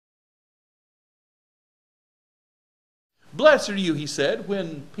Blessed are you, he said,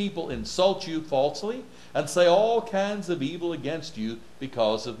 when people insult you falsely and say all kinds of evil against you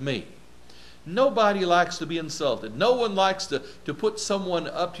because of me. Nobody likes to be insulted. No one likes to put someone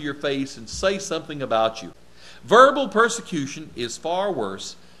up to your face and say something about you. Verbal persecution is far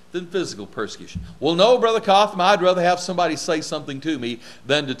worse than physical persecution. Well, no, Brother Cotham, I'd rather have somebody say something to me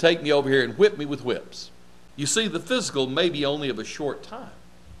than to take me over here and whip me with whips. You see, the physical may be only of a short time.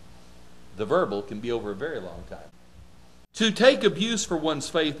 The verbal can be over a very long time. To take abuse for one's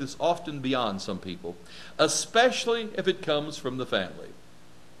faith is often beyond some people, especially if it comes from the family.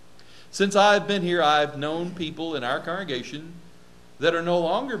 Since I've been here, I've known people in our congregation that are no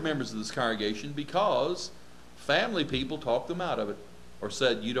longer members of this congregation because family people talked them out of it or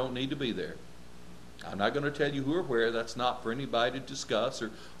said, you don't need to be there. I'm not going to tell you who or where. That's not for anybody to discuss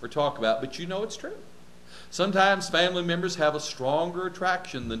or talk about, but you know it's true. Sometimes family members have a stronger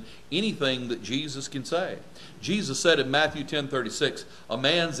attraction than anything that Jesus can say. Jesus said in Matthew 10:36, a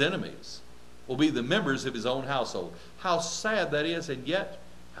man's enemies will be the members of his own household. How sad that is, and yet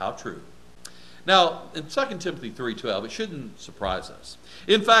how true. Now, in 2 Timothy 3:12, it shouldn't surprise us.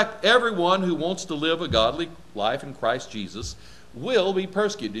 In fact, everyone who wants to live a godly life in Christ Jesus will be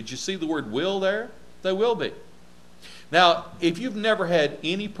persecuted. Did you see the word will there? They will be. Now, if you've never had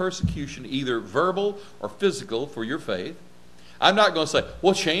any persecution, either verbal or physical, for your faith, I'm not going to say,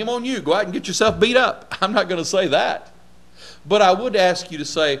 well, shame on you. Go out and get yourself beat up. I'm not going to say that. But I would ask you to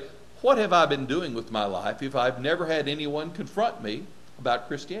say, what have I been doing with my life if I've never had anyone confront me about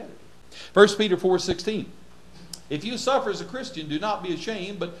Christianity? 1 Peter 4:16, if you suffer as a Christian, do not be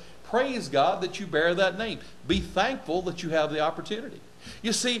ashamed, but praise God that you bear that name. Be thankful that you have the opportunity.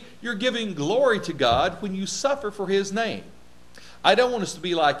 You see, you're giving glory to God when you suffer for his name. I don't want us to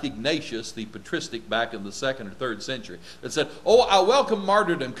be like Ignatius, the patristic back in the 2nd or 3rd century, that said, oh, I welcome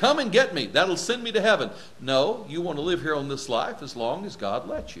martyrdom. Come and get me. That'll send me to heaven. No, you want to live here on this life as long as God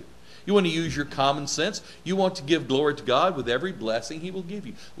lets you. You want to use your common sense. You want to give glory to God with every blessing he will give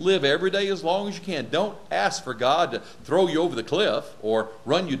you. Live every day as long as you can. Don't ask for God to throw you over the cliff or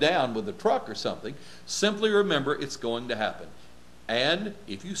run you down with a truck or something. Simply remember it's going to happen. And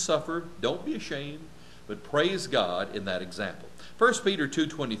if you suffer, don't be ashamed, but praise God in that example. 1 Peter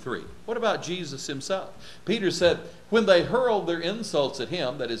 2:23. What about Jesus himself? Peter said, when they hurled their insults at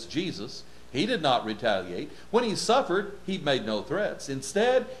him, that is Jesus, he did not retaliate. When he suffered, he made no threats.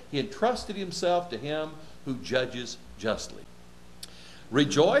 Instead, he entrusted himself to him who judges justly.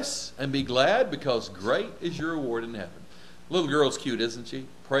 Rejoice and be glad, because great is your reward in heaven. Little girl's cute, isn't she?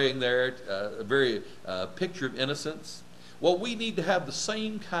 Praying there, a very picture of innocence. Well, we need to have the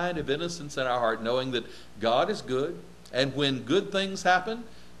same kind of innocence in our heart, knowing that God is good, and when good things happen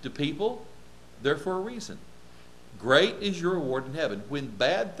to people, they're for a reason. Great is your reward in heaven. When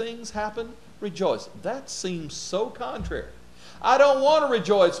bad things happen, rejoice. That seems so contrary. I don't want to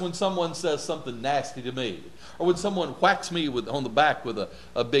rejoice when someone says something nasty to me, or when someone whacks me on the back with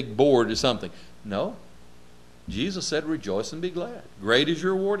a big board or something. No. Jesus said, rejoice and be glad. Great is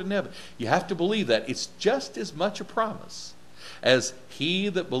your reward in heaven. You have to believe that. It's just as much a promise as he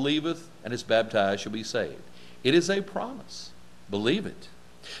that believeth and is baptized shall be saved. It is a promise. Believe it.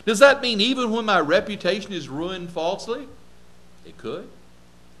 Does that mean even when my reputation is ruined falsely? It could.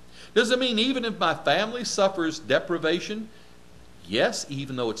 Does it mean even if my family suffers deprivation? Yes,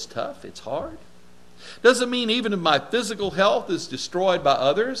 even though it's tough, it's hard. Does it mean even if my physical health is destroyed by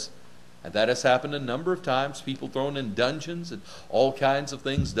others? And that has happened a number of times. People thrown in dungeons and all kinds of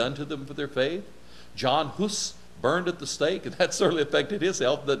things done to them for their faith. John Hus burned at the stake, and that certainly affected his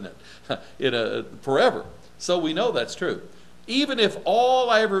health, didn't it? Forever. So we know that's true. Even if all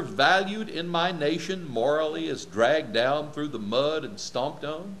I ever valued in my nation morally is dragged down through the mud and stomped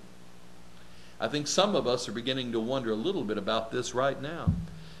on, I think some of us are beginning to wonder a little bit about this right now.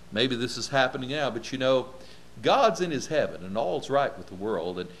 Maybe this is happening now, but you know, God's in his heaven and all's right with the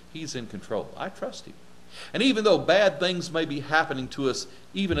world, and he's in control. I trust him. And even though bad things may be happening to us,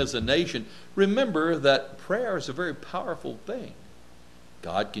 even as a nation, remember that prayer is a very powerful thing.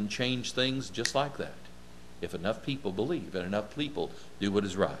 God can change things just like that if enough people believe and enough people do what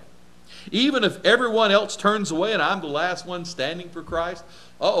is right. Even if everyone else turns away and I'm the last one standing for Christ,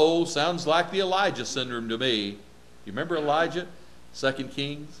 sounds like the Elijah syndrome to me. You remember Elijah? 1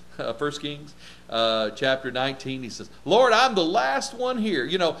 Kings, chapter 19, he says, Lord, I'm the last one here.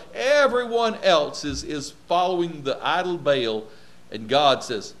 You know, everyone else is following the idol Baal, and God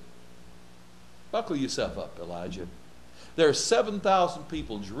says, buckle yourself up, Elijah. There are 7,000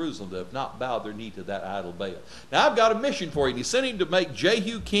 people in Jerusalem that have not bowed their knee to that idol Baal. Now, I've got a mission for you. And he sent him to make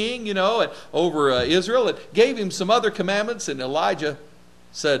Jehu king, over Israel, and gave him some other commandments, and Elijah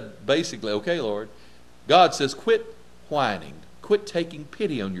said, basically, okay, Lord. God says, quit whining. Quit taking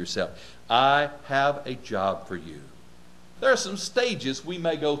pity on yourself. I have a job for you. There are some stages we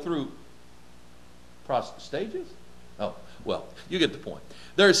may go through. Stages? Oh, well, you get the point.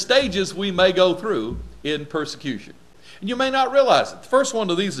 There are stages we may go through in persecution. And you may not realize it. The first one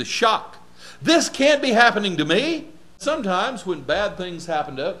of these is shock. This can't be happening to me. Sometimes when bad things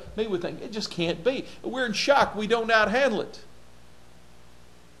happen to me, we think, it just can't be. We're in shock. We don't know how to handle it.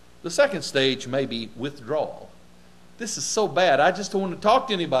 The second stage may be withdrawal. This is so bad, I just don't want to talk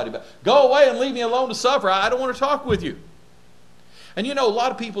to anybody about it. Go away and leave me alone to suffer. I don't want to talk with you. And you know, a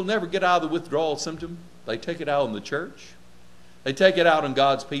lot of people never get out of the withdrawal symptom. They take it out in the church. They take it out on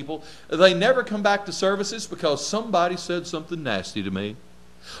God's people. They never come back to services because somebody said something nasty to me.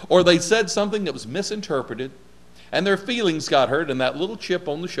 Or they said something that was misinterpreted. And their feelings got hurt, and that little chip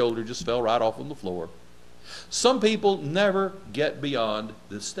on the shoulder just fell right off on the floor. Some people never get beyond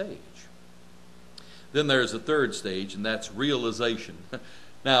this stage. Then there's a third stage, and that's realization.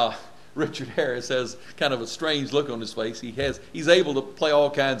 Now, Richard Harris has kind of a strange look on his face. He's able to play all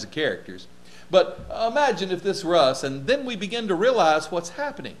kinds of characters. But imagine if this were us, and then we begin to realize what's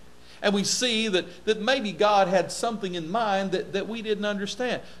happening. And we see that maybe God had something in mind that we didn't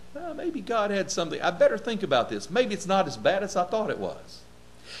understand. Well, maybe God had something. I better think about this. Maybe it's not as bad as I thought it was.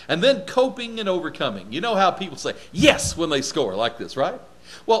 And then coping and overcoming. You know how people say, yes, when they score like this, right?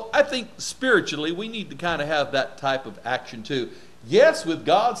 Well, I think spiritually we need to kind of have that type of action too. Yes, with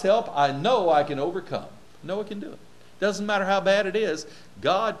God's help, I know I can overcome. I know I can do it. Doesn't matter how bad it is,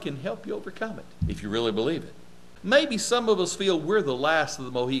 God can help you overcome it if you really believe it. Maybe some of us feel we're the last of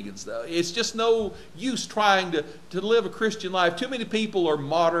the Mohegans. It's just no use trying to live a Christian life. Too many people are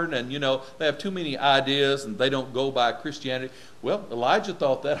modern and, they have too many ideas and they don't go by Christianity. Well, Elijah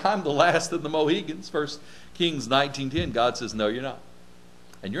thought that. I'm the last of the Mohegans. 1 Kings 19:10, God says, no, you're not.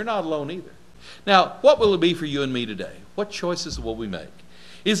 And you're not alone either. Now, what will it be for you and me today? What choices will we make?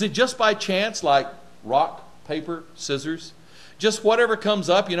 Is it just by chance, like rock, paper, scissors? Just whatever comes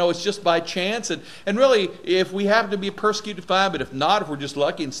up, it's just by chance. And really, if we happen to be persecuted, fine. But if not, if we're just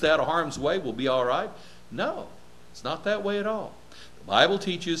lucky and stay out of harm's way, we'll be all right. No, it's not that way at all. The Bible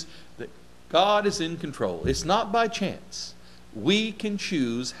teaches that God is in control. It's not by chance. We can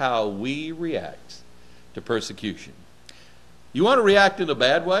choose how we react to persecution. You want to react in a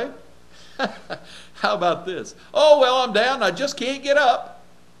bad way? How about this? Oh, well, I'm down. I just can't get up.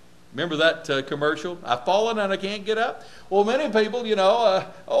 Remember that commercial? I've fallen and I can't get up. Well, many people,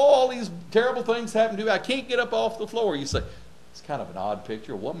 all these terrible things happen to me. I can't get up off the floor. You say, it's kind of an odd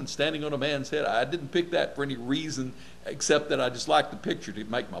picture. A woman standing on a man's head. I didn't pick that for any reason except that I just like the picture to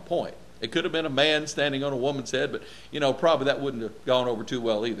make my point. It could have been a man standing on a woman's head, but, probably that wouldn't have gone over too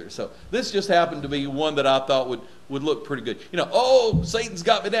well either. So this just happened to be one that I thought would look pretty good. Oh, Satan's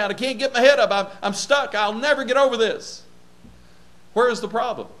got me down. I can't get my head up. I'm stuck. I'll never get over this. Where is the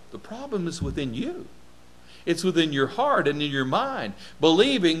problem? The problem is within you. It's within your heart and in your mind,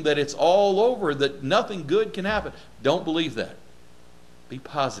 believing that it's all over, that nothing good can happen. Don't believe that. Be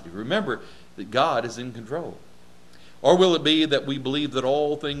positive. Remember that God is in control. Or will it be that we believe that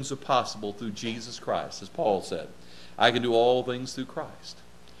all things are possible through Jesus Christ, as Paul said, I can do all things through Christ,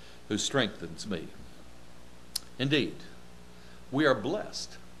 who strengthens me. Indeed, we are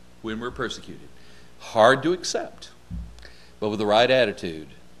blessed when we're persecuted. Hard to accept, but with the right attitude,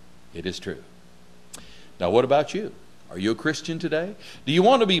 it is true. Now, what about you? Are you a Christian today? Do you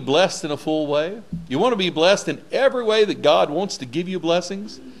want to be blessed in a full way? You want to be blessed in every way that God wants to give you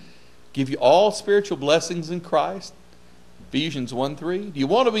blessings? Give you all spiritual blessings in Christ? Ephesians 1:3. Do you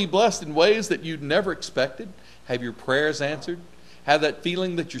want to be blessed in ways that you'd never expected? Have your prayers answered? Have that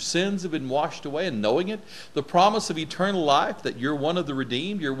feeling that your sins have been washed away and knowing it? The promise of eternal life, that you're one of the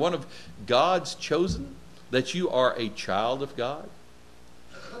redeemed, you're one of God's chosen, that you are a child of God?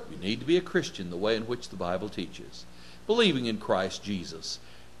 You need to be a Christian the way in which the Bible teaches. Believing in Christ Jesus,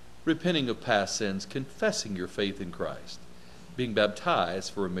 repenting of past sins, confessing your faith in Christ, being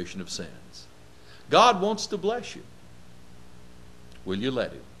baptized for remission of sins. God wants to bless you. Will you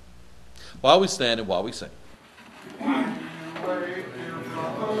let Him? While we stand and while we sing. Why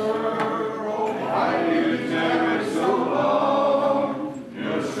you